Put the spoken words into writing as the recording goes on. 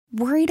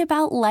Worried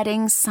about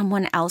letting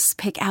someone else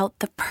pick out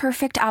the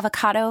perfect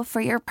avocado for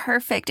your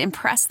perfect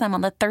impress them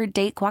on the third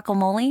date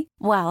guacamole?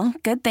 Well,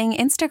 good thing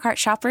Instacart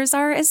shoppers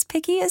are as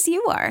picky as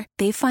you are.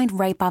 They find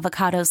ripe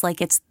avocados like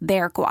it's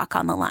their guac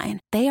on the line.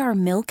 They are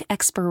milk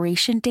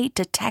expiration date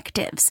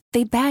detectives.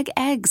 They bag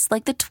eggs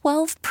like the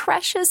 12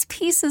 precious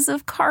pieces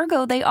of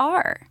cargo they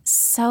are.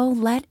 So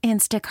let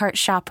Instacart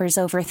shoppers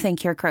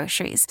overthink your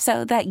groceries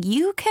so that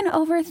you can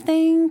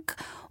overthink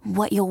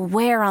what you'll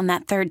wear on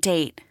that third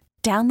date.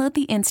 Download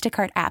the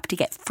Instacart app to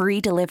get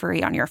free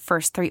delivery on your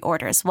first 3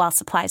 orders while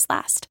supplies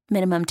last.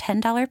 Minimum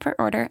 $10 per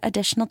order.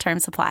 Additional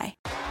terms apply.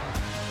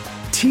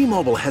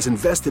 T-Mobile has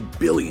invested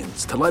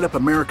billions to light up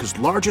America's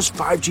largest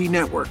 5G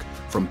network,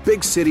 from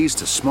big cities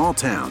to small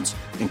towns,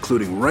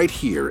 including right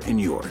here in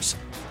yours.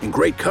 And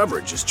great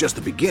coverage is just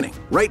the beginning.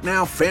 Right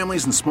now,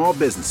 families and small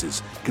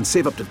businesses can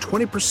save up to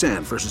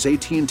 20% versus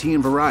AT&T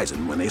and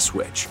Verizon when they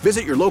switch.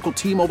 Visit your local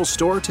T-Mobile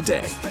store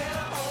today.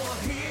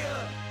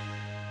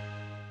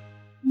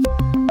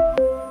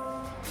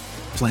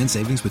 Plan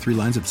savings with 3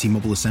 lines of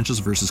T-Mobile Essentials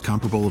versus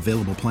comparable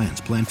available plans.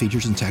 Plan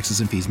features and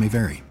taxes and fees may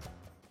vary.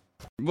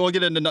 Let's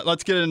get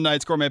into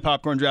Knight's Gourmet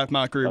Popcorn Draft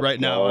Mockery right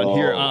now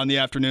on the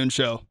afternoon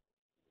show.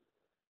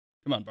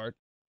 Come on, Bart.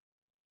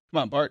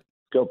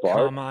 Go, Bart.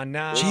 Come on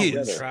now.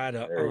 Jeez. Try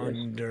to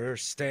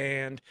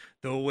understand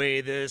the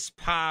way this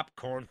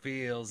popcorn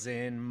feels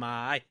in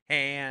my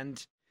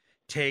hand.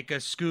 Take a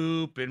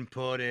scoop and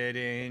put it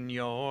in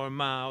your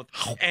mouth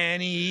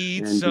and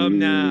eat some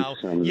now.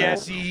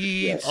 Yes,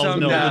 eat some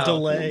now.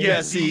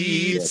 Yes,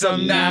 eat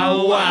some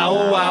now.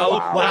 Wow,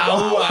 wow,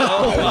 wow,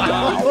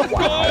 wow,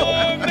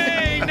 wow.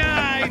 Gourmet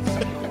Nights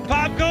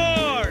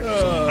popcorn.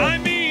 I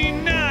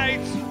mean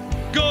Nights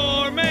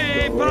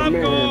Gourmet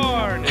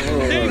popcorn.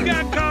 They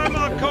got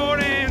caramel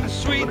corn and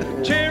sweet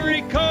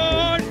cherry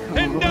corn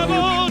and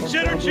double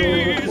cheddar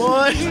cheese.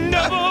 What?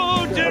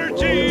 Double cheddar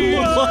cheese.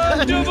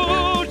 What?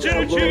 Double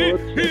cheddar cheese.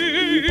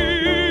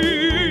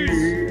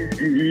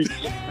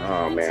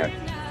 Oh, man.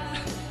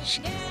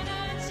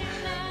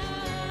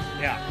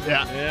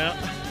 Yeah.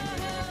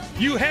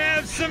 You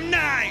have some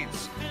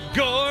Nights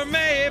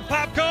Gourmet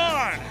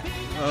popcorn.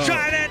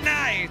 Try that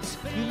Nights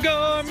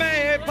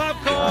Gourmet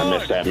popcorn. I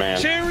miss that, man.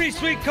 Cherry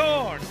sweet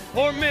corn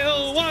or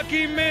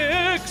Milwaukee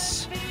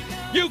mix.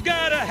 You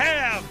gotta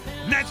have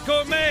Nights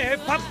Gourmet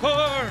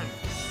popcorn.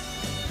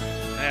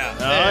 Yeah.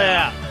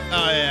 Yeah.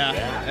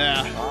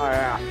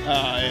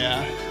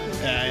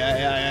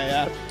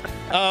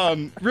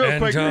 Real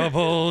And quick.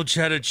 double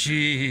cheddar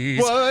cheese.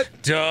 What?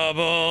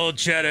 Double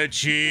cheddar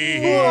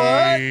cheese.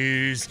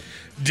 What?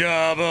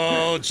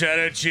 Double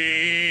cheddar cheese.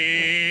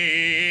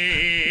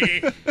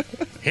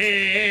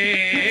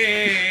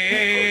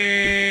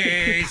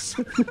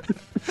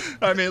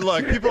 I mean,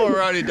 look, people are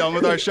already done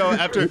with our show.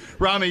 After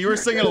Ramie, you were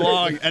singing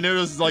along, and it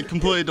was like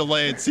completely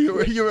delayed. So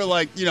you were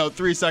like,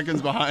 3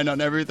 seconds behind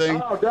on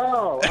everything. Oh,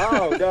 no.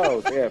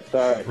 Yeah,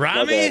 sorry.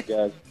 Ramie?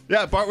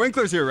 Yeah, Bart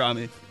Winkler's here,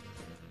 Ramie.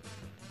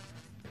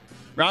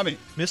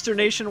 Mr.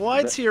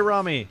 Nationwide's here,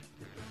 Ramie.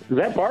 Is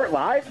that Bart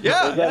live?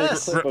 Yeah.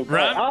 Yes.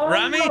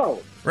 Ramie?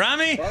 No.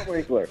 Ramie? Bart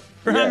Winkler.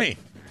 Ramie?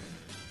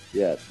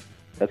 Yes.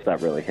 That's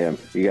not really him.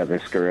 You guys are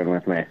screwing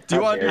with me. Do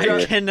you want-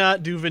 I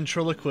cannot do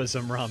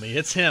ventriloquism, Ramie.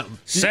 It's him.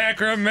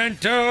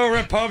 Sacramento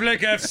Republic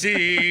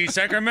FC.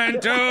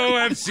 Sacramento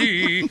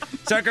FC.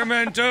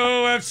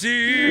 Sacramento FC.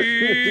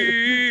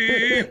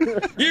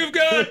 You've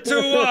got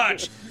to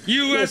watch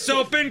U.S.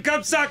 Open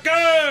Cup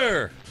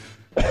soccer.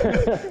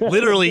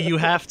 Literally, you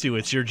have to.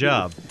 It's your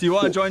job. Do you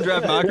want to join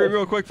Draft Mockery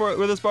real quick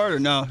with us, Bart, or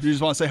no? You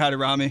just want to say hi to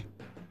Ramie?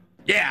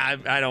 Yeah,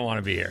 I don't want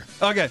to be here.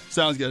 Okay,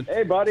 sounds good.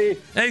 Hey, buddy.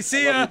 Hey,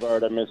 see I love ya. you,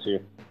 Bart. I miss you.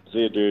 See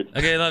you, dude.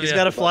 Okay, love you. He's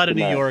got to fly to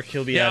New tonight. York.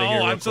 He'll be out of here.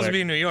 I'm real supposed to quick.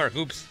 be in New York.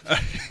 Oops.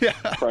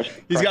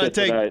 He's got to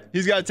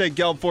take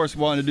Gelb Force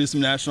 1 to do some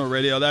national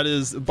radio. That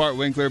is Bart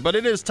Winkler. But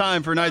it is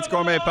time for Knight's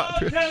Gourmet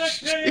Pop.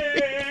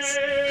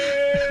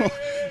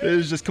 It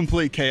is just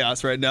complete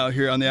chaos right now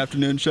here on the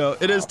afternoon show.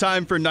 It is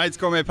time for Knight's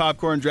Gourmet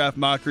Popcorn Draft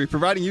Mockery,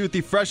 providing you with the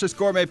freshest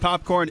gourmet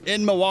popcorn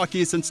in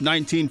Milwaukee since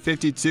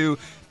 1952.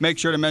 Make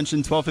sure to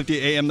mention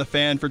 1250 AM The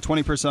Fan for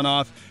 20%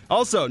 off.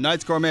 Also,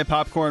 Knight's Gourmet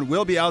Popcorn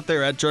will be out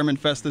there at German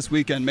Fest this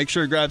weekend. Make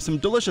sure to grab some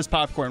delicious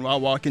popcorn while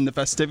walking the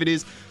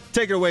festivities.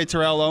 Take it away,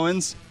 Terrell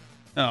Owens.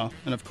 Oh,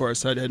 and of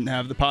course, I didn't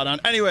have the pot on.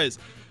 Anyways,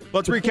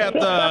 let's recap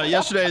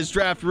yesterday's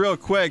draft real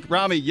quick.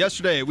 Ramie,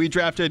 yesterday we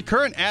drafted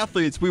current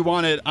athletes we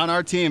wanted on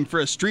our team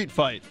for a street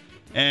fight.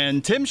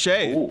 And Tim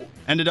Shea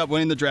ended up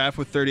winning the draft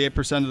with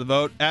 38% of the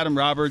vote. Adam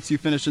Roberts, you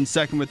finished in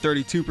second with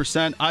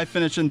 32%. I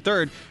finished in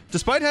third,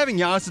 despite having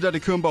Giannis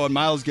Antetokounmpo and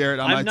Myles Garrett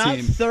on my team. I'm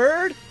not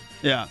third?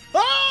 Yeah.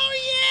 Oh,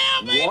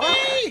 yeah, baby!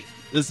 What?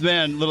 This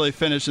man literally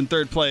finished in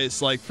third place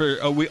like for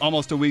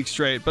almost a week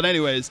straight. But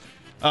anyways,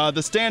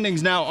 the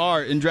standings now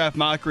are in Draft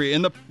Mockery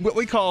in what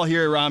we call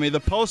here, Ramie,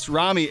 the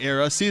post-Ramie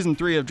era, Season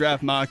 3 of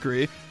Draft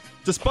Mockery.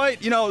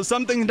 Despite,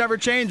 some things never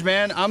change,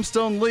 man. I'm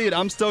still in the lead.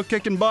 I'm still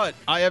kicking butt.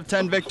 I have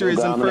 10 victories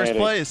in first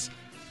place.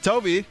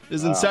 Toby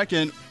is in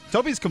second.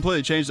 Toby's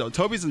completely changed, though.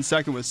 Toby's in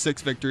second with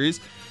 6 victories.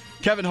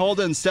 Kevin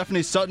Holden,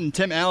 Stephanie Sutton,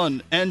 Tim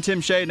Allen, and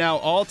Tim Shea now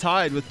all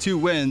tied with 2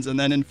 wins. And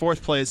then in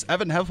 4th place,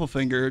 Evan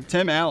Heffelfinger,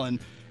 Tim Allen,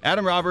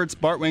 Adam Roberts,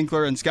 Bart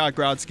Winkler, and Scott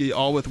Grodsky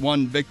all with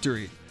 1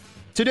 victory.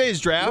 Today's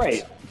draft.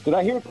 Wait, did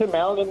I hear Tim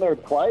Allen in there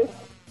twice?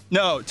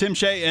 No, Tim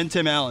Shea and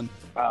Tim Allen.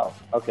 Oh,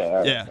 okay. All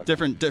right. Yeah,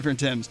 different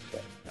Tims.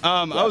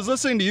 I was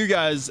listening to you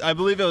guys, I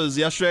believe it was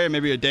yesterday or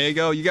maybe a day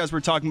ago. You guys were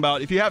talking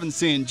about, if you haven't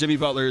seen Jimmy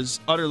Butler's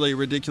utterly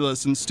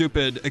ridiculous and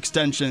stupid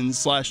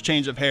extensions /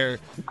 change of hair,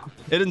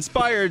 it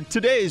inspired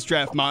today's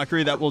draft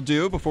mockery that we'll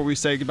do before we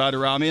say goodbye to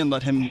Ramie and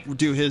let him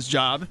do his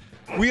job.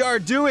 We are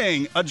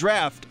doing a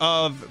draft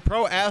of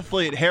pro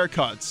athlete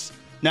haircuts.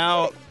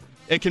 Now,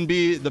 it can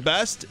be the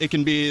best. It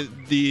can be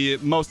the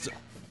most,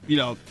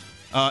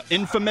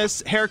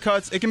 infamous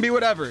haircuts. It can be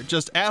whatever.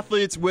 Just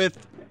athletes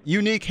with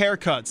unique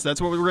haircuts.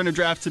 That's what we're going to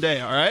draft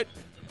today, all right?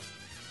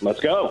 Let's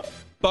go.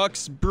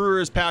 Bucks,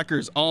 Brewers,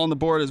 Packers, all on the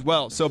board as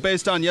well. So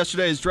based on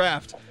yesterday's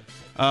draft,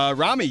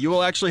 Ramie, you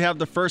will actually have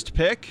the first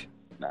pick.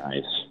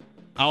 Nice.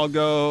 I'll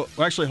go.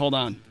 Well, actually, hold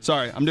on.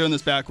 Sorry, I'm doing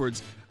this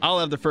backwards. I'll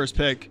have the first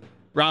pick.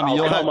 Ramie,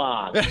 you'll come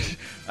have.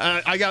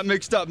 on. I got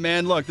mixed up,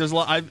 man. Look, there's a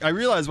lot. I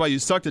realize why you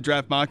sucked at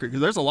draft mockery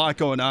because there's a lot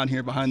going on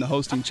here behind the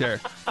hosting chair.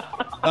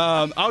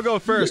 I'll go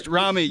first.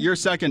 Ramie, you're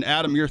second.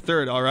 Adam, you're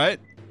third. All right.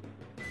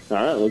 All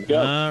right, let's go.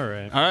 All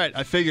right.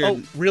 I figured.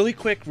 Oh, really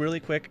quick.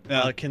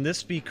 Yeah. Can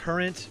this be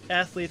current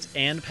athletes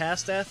and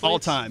past athletes? All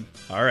time.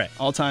 All right.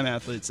 All time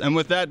athletes. And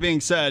with that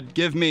being said,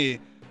 give me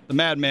the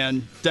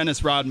madman,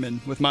 Dennis Rodman,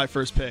 with my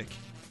first pick.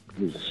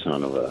 You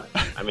son of a.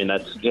 I mean,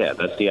 that's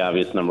the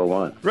obvious number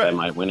one. Right. That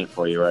might win it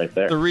for you right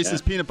there. The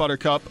Reese's Peanut Butter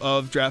Cup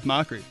of draft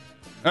mockery.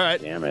 All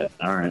right. Damn it.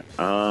 All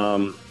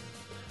right.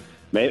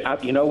 Maybe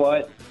you know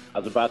what? I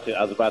was about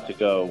to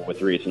go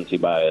with recency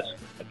bias.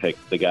 I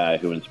picked the guy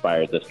who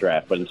inspired this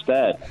draft, but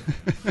instead,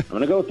 I'm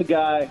going to go with the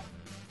guy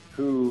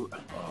who.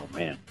 Oh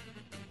man,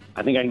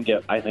 I think I can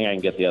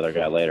get the other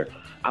guy later.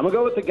 I'm going to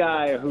go with the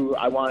guy who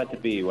I wanted to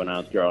be when I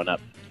was growing up.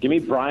 Give me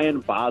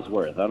Brian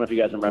Bosworth. I don't know if you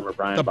guys remember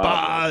Brian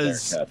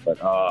Bosworth's haircut, but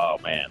oh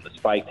man, the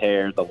spiked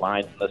hair, the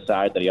lines on the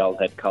side that he always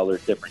had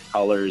different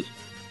colors.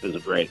 It was a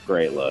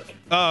great look.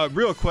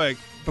 Real quick,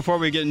 before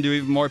we get into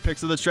even more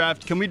picks of this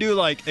draft, can we do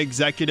like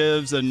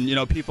executives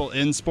and people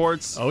in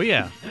sports? Oh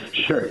yeah,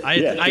 sure.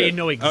 I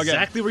know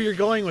exactly where you're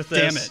going with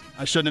this. Damn it!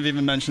 I shouldn't have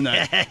even mentioned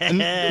that. And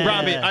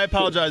Ramie, I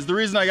apologize. The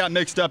reason I got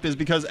mixed up is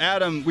because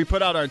we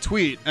put out our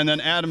tweet, and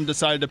then Adam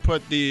decided to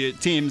put the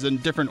teams in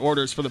different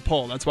orders for the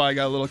poll. That's why I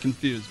got a little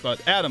confused.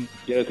 But Adam,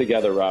 Get it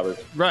together,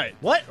 Robert. right?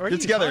 What? What are Get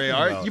you together, talking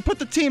AR. about? You put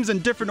the teams in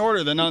different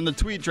order than on the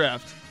tweet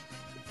draft.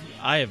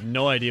 I have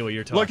no idea what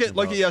you're talking about.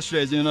 Look at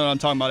yesterday's. You know what I'm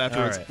talking about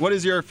afterwards. All right. What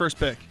is your first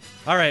pick?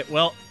 All right,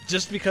 well,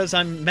 just because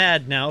I'm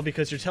mad now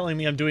because you're telling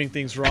me I'm doing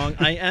things wrong,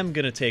 I am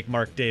going to take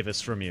Mark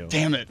Davis from you.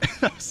 Damn it!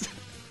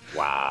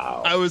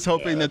 Wow. I was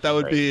hoping that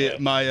would be pick.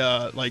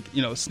 my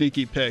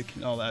sneaky pick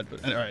and all that.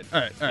 But all right.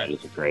 That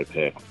is a great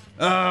pick.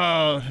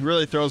 Oh, it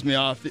really throws me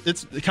off.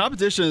 The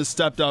competition has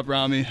stepped up,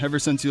 Ramie, ever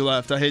since you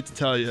left. I hate to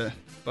tell you,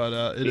 but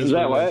it Seems is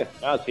that what it way.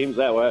 No, it seems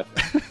that way.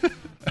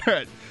 All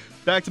right,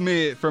 back to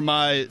me for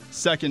my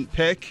second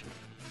pick.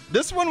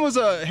 This one was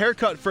a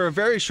haircut for a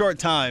very short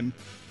time,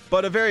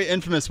 but a very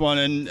infamous one,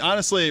 and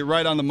honestly,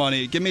 right on the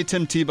money. Give me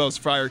Tim Tebow's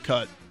fryer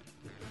cut.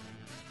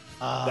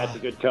 That's a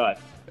good cut.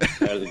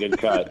 That was a good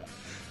cut.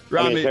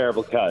 Ramie, I mean, a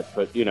terrible cut,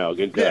 but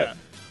good cut. yeah.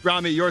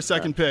 Ramie, your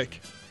second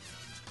pick.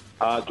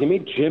 Give me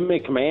Jim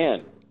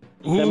McMahon.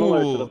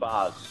 Similar Ooh. to the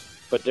boss,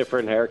 but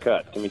different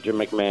haircut. Give me Jim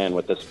McMahon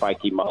with the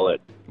spiky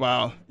mullet.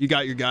 Wow, you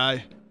got your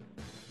guy.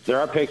 There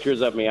are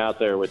pictures of me out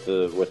there with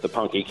the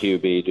punky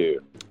QB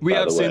dude. We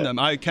have seen them.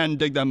 I can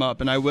dig them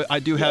up, and I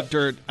do have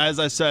dirt. As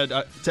I said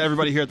to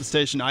everybody here at the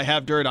station, I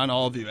have dirt on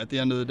all of you at the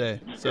end of the day.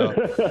 So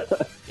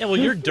Yeah, well,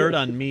 your dirt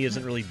on me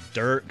isn't really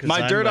dirt. 'Cause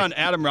my I'm dirt like- on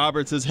Adam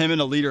Roberts is him in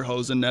a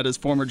lederhosen at his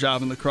former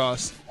job in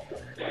lacrosse.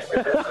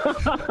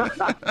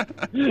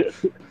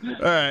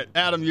 All right,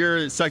 Adam,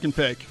 your second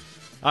pick.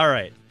 All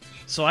right.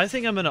 So I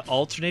think I'm going to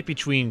alternate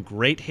between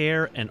great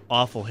hair and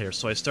awful hair.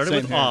 So I started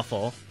Same with hair.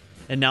 awful,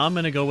 and now I'm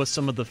going to go with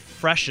some of the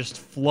freshest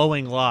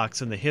flowing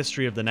locks in the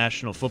history of the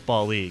National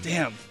Football League.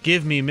 Damn.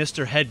 Give me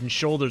Mr. Head and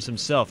Shoulders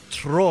himself,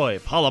 Troy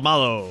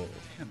Polamalu.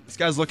 Damn, this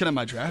guy's looking at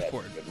my draft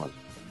board.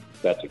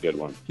 That's a good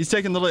one. He's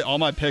taking literally all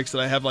my picks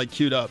that I have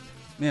queued up.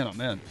 Man, oh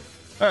man.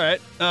 All right,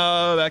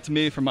 back to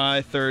me for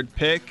my third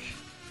pick.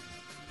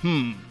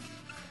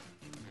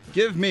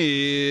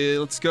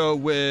 Let's go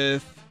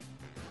with.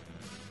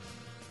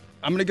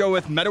 I'm going to go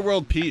with Meta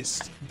World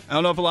Peace. I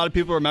don't know if a lot of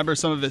people remember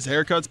some of his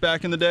haircuts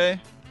back in the day.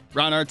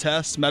 Ron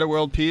Artest, Meta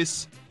World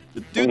Peace.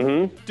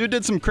 Dude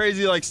did some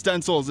crazy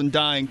stencils and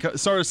dyeing,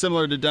 sort of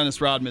similar to Dennis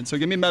Rodman. So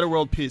give me Meta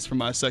World Peace for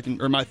my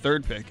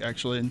third pick,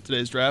 actually, in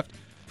today's draft.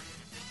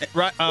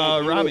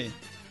 Ramie.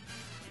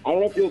 I don't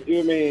know if you'll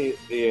do me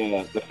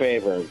the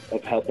favor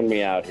of helping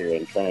me out here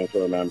and trying to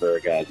remember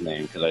a guy's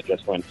name because I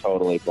just went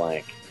totally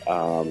blank.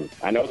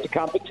 I know it's a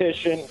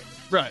competition,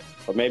 Right.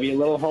 but maybe a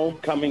little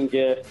homecoming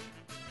gift.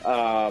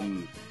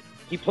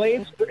 He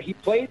played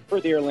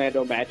for the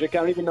Orlando Magic. I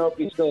don't even know if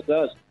he still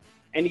does.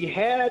 And he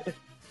had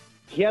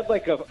he had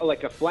like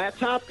a flat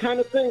top kind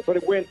of thing,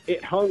 but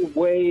it hung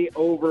way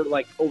over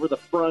the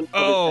front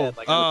of his head,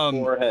 like on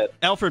his forehead.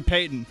 Alfred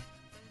Payton.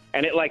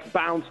 And it like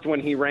bounced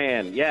when he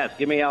ran. Yes,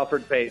 give me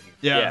Alfred Payton.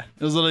 Yeah.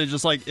 It was literally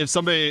just like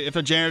if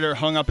a janitor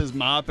hung up his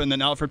mop and then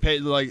Alfred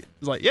Payton was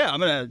like, yeah, I'm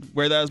gonna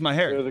wear that as my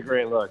hair. It was a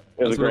great look.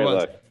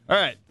 Look. All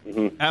right,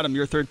 Adam,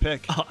 your third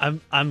pick. Oh,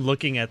 I'm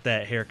looking at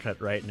that haircut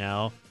right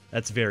now.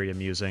 That's very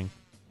amusing.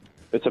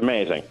 It's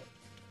amazing.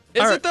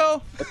 Is it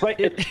though? It's like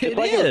it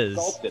was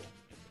sculpted.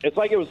 It's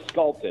like it was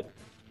sculpted.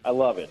 I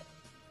love it.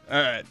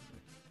 All right,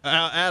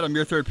 Adam,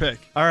 your third pick.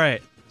 All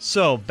right.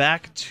 So,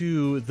 back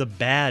to the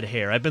bad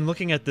hair. I've been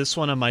looking at this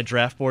one on my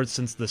draft board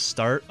since the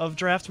start of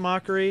Draft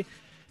Mockery.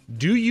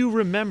 Do you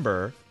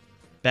remember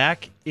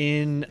back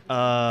in,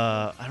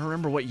 I don't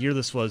remember what year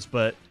this was,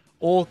 but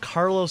old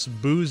Carlos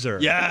Boozer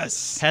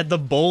had the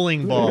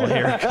bowling ball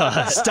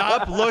haircut.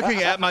 Stop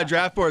looking at my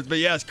draft boards. But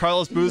yes,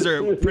 Carlos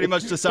Boozer pretty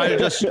much decided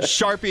to just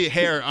Sharpie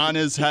hair on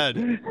his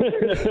head.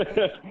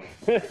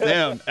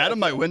 Damn, Adam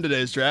might win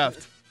today's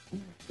draft.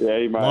 Yeah,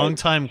 he might. Long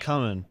time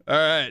coming. All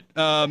right.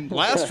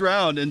 Last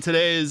round in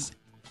today's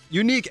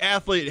unique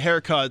athlete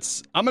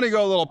haircuts. I'm going to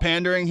go a little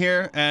pandering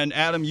here. And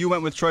Adam, you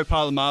went with Troy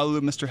Polamalu,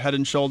 Mr. Head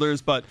and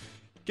Shoulders. But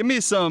give me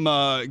some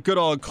good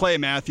old Clay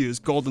Matthews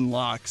golden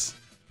locks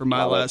for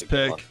my last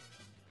pick.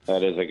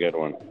 That is a good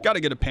one. Got to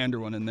get a pander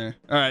one in there.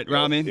 All right,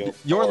 Ramie,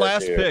 your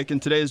last pick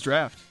in today's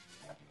draft.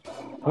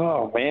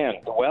 Oh, man.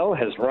 The well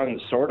has run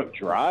sort of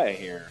dry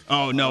here.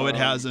 Oh, no, it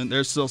hasn't.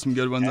 There's still some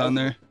good ones on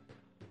there.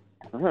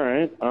 All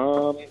right.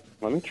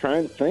 Let me try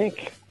and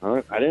think.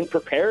 I didn't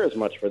prepare as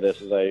much for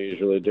this as I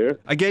usually do.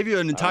 I gave you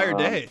an entire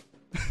day.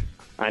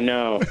 I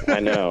know.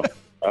 You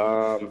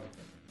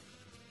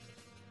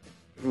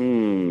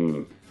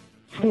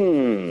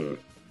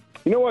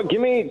know what? Do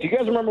you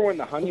guys remember when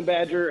the honey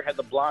badger had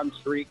the blonde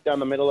streak down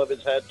the middle of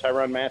his head,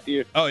 Tyrann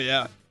Mathieu? Oh,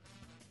 yeah.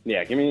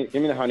 Yeah, give me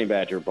the honey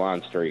badger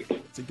blonde streak.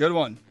 It's a good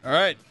one. All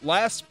right.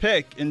 Last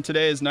pick in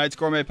today's Knight's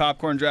Gourmet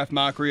Popcorn Draft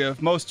Mockery of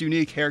most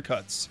unique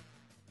haircuts.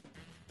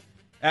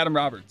 Adam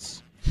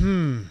Roberts.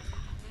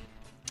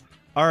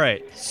 All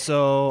right,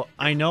 so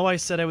I know I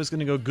said I was going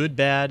to go good,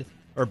 bad,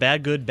 or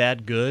bad, good,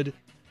 bad, good.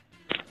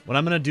 What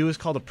I'm going to do is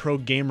called a pro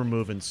gamer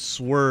move and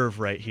swerve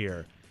right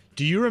here.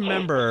 Do you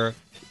remember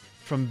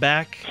from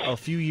back a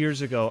few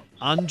years ago,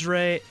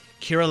 Andrei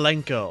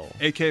Kirilenko?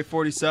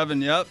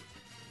 AK-47, yep.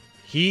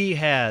 He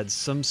had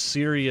some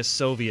serious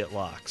Soviet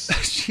locks.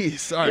 Jeez,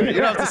 sorry.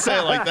 You don't have to say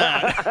it like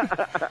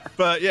that.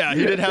 But yeah,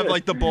 he did have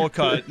like the bowl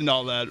cut and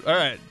all that. All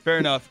right, fair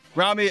enough.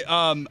 Ramie,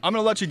 I'm going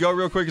to let you go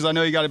real quick because I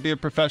know you got to be a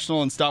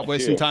professional and stop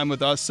wasting time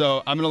with us.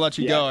 So I'm going to let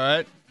you go, all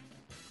right?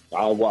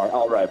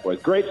 All right,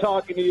 boys. Great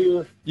talking to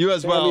you. You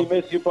as well.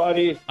 Miss you,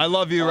 buddy. I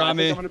love you,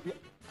 Ramie. I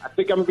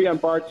think I'm going to be on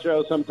Bart's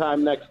show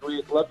sometime next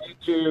week. Love you,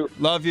 too.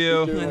 Love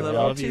you. I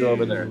love you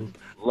over there.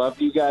 Love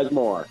you guys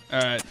more.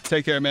 All right,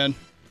 take care, man.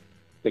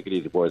 Take it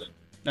easy, boys.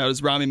 That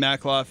was Ramie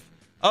Makloff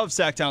of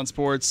Sacktown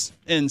Sports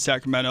in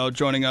Sacramento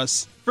joining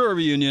us for a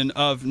reunion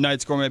of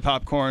Knight's Gourmet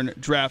Popcorn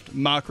Draft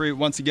Mockery.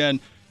 Once again,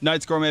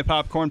 Knight's Gourmet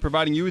Popcorn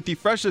providing you with the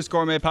freshest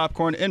gourmet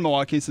popcorn in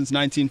Milwaukee since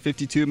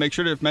 1952. Make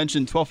sure to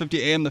mention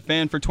 1250 AM The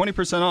Fan for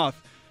 20%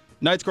 off.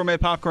 Knight's Gourmet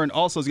Popcorn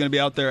also is going to be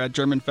out there at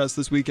German Fest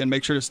this weekend.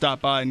 Make sure to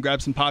stop by and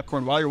grab some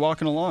popcorn while you're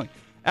walking along.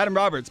 Adam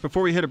Roberts,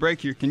 before we hit a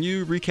break here, can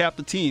you recap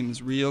the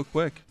teams real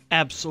quick?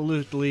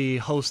 Absolutely,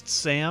 host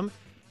Sam.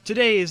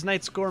 Today's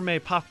Knight's Gourmet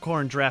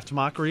Popcorn Draft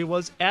Mockery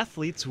was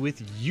athletes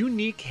with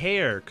unique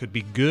hair. Could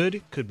be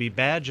good, could be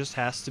bad, just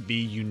has to be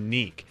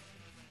unique.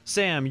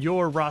 Sam,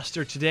 your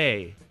roster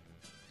today.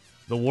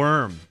 The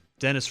Worm,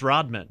 Dennis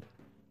Rodman.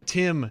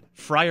 Tim,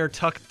 Friar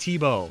Tuck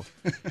Tebow.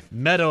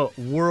 Meta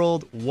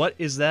World, what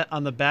is that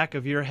on the back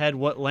of your head?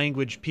 What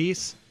language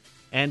piece?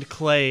 And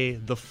Clay,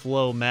 the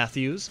Flo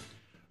Matthews.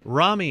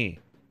 Ramie,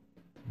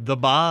 the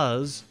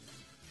Boz.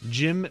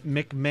 Jim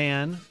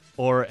McMahon,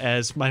 or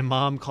as my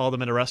mom called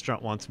him at a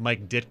restaurant once,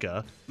 Mike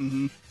Ditka.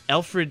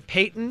 Alfred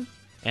Payton,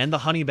 and the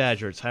Honey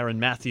Badger, Tyrann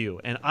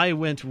Mathieu. And I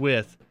went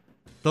with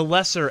the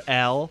lesser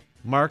Al,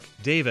 Mark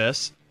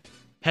Davis.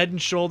 Head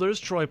and Shoulders,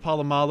 Troy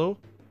Polamalu.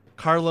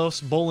 Carlos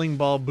Bowling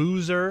Ball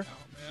Boozer.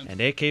 And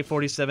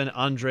AK-47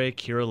 Andrei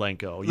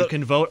Kirilenko. You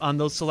can vote on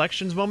those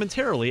selections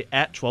momentarily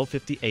at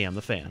 12:50 a.m.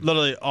 The Fan.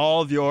 Literally,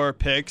 all of your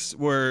picks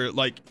were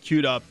like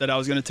queued up that I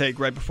was going to take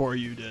right before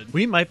you did.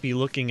 We might be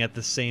looking at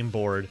the same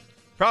board.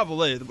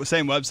 Probably the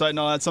same website and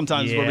all that.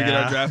 Sometimes where we get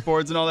our draft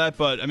boards and all that.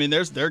 But I mean,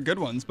 they're good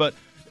ones. But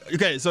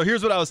okay, so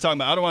here's what I was talking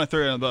about. I don't want to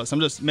throw you on the bus. I'm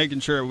just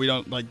making sure we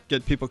don't like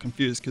get people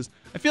confused because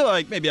I feel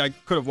like maybe I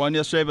could have won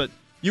yesterday, but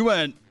you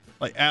went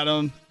like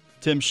Adam,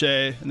 Tim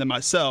Shea, and then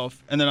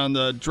myself. And then on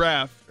the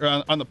draft,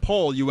 or on the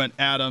poll, you went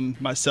Adam,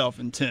 myself,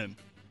 and Tim.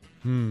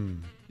 You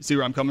see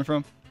where I'm coming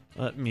from?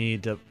 Let me...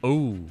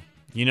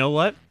 you know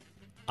what?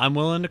 I'm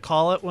willing to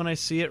call it when I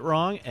see it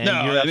wrong, and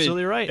you're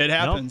absolutely right. It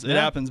happens. It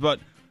happens. But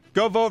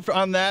go vote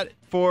on that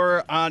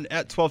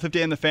at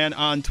 12:50 AM The Fan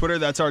on Twitter.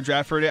 That's our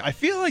draft for today. I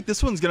feel like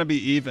this one's going to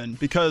be even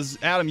because,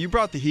 Adam, you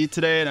brought the heat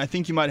today, and I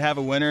think you might have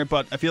a winner.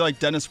 But I feel like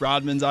Dennis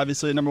Rodman's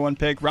obviously the number one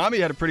pick. Ramie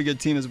had a pretty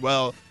good team as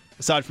well.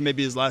 aside from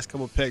maybe his last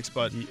couple of picks.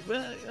 But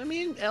well, I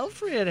mean,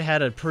 Alfred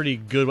had a pretty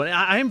good one.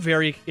 I'm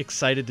very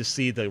excited to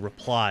see the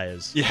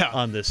replies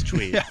on this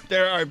tweet. Yeah,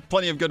 there are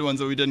plenty of good ones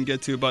that we didn't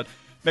get to, but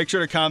make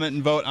sure to comment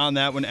and vote on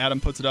that when Adam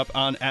puts it up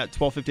on at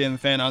 1250 AM The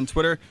Fan on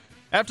Twitter.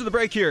 After the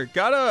break here,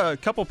 got a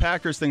couple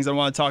Packers things I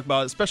want to talk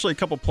about, especially a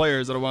couple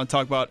players that I want to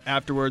talk about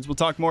afterwards. We'll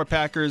talk more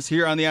Packers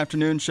here on the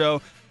afternoon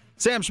show.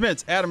 Sam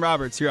Schmitz, Adam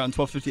Roberts here on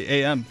 1250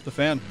 AM The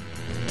Fan.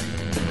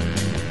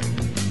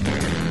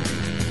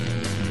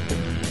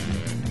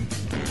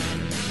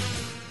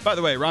 By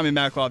the way, Ramie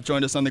Makhlouf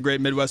joined us on the Great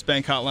Midwest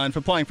Bank hotline for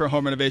applying for a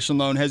home renovation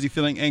loan. Has you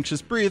feeling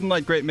anxious? Breathe and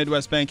let Great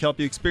Midwest Bank help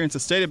you experience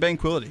a state of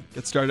tranquility.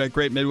 Get started at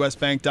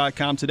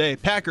greatmidwestbank.com today.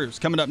 Packers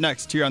coming up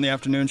next here on the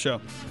afternoon show.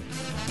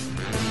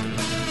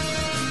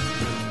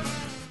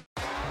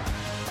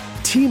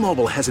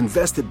 T-Mobile has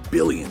invested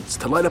billions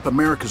to light up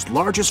America's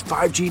largest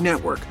 5G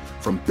network,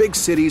 from big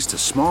cities to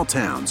small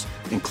towns,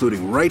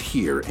 including right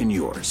here in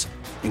yours.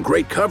 And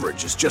great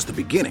coverage is just the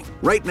beginning.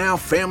 Right now,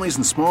 families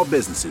and small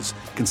businesses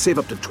can save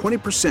up to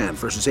 20%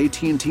 versus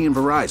AT&T and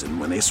Verizon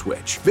when they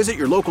switch. Visit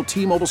your local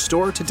T-Mobile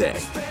store today.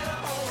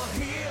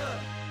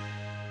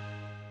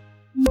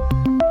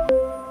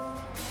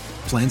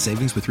 Plan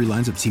savings with 3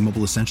 lines of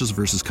T-Mobile Essentials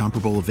versus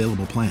comparable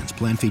available plans.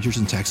 Plan features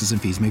and taxes and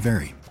fees may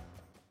vary.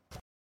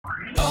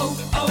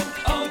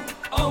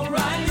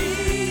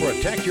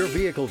 Protect your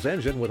vehicle's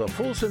engine with a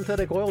full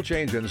synthetic oil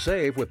change and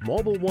save with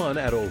Mobile One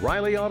at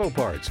O'Reilly Auto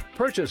Parts.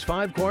 Purchase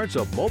 5 quarts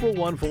of Mobile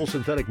One full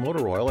synthetic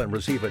motor oil and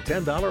receive a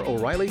 $10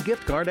 O'Reilly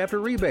gift card after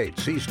rebate.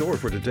 See store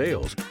for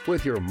details.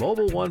 With your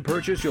Mobile One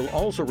purchase, you'll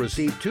also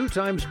receive 2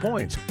 times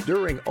points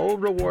during O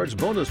Rewards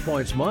Bonus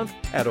Points Month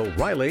at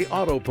O'Reilly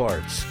Auto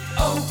Parts.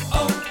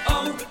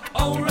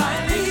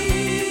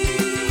 O'Reilly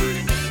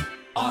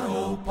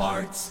Auto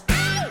Parts.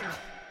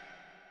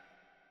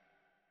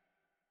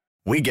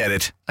 We get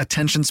it.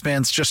 Attention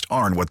spans just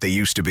aren't what they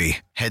used to be.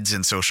 Heads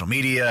in social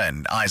media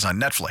and eyes on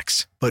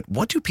Netflix. But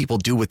what do people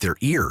do with their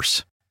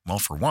ears? Well,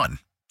 for one,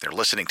 they're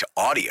listening to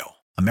audio.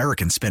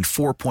 Americans spend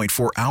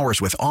 4.4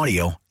 hours with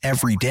audio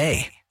every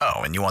day. Oh,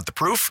 and you want the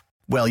proof?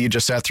 Well, you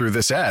just sat through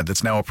this ad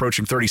that's now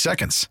approaching 30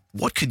 seconds.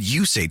 What could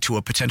you say to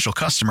a potential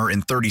customer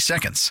in 30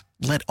 seconds?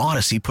 Let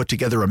Odyssey put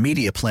together a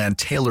media plan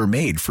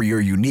tailor-made for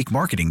your unique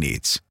marketing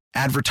needs.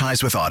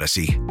 Advertise with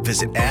Odyssey.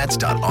 Visit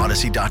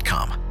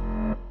ads.odyssey.com.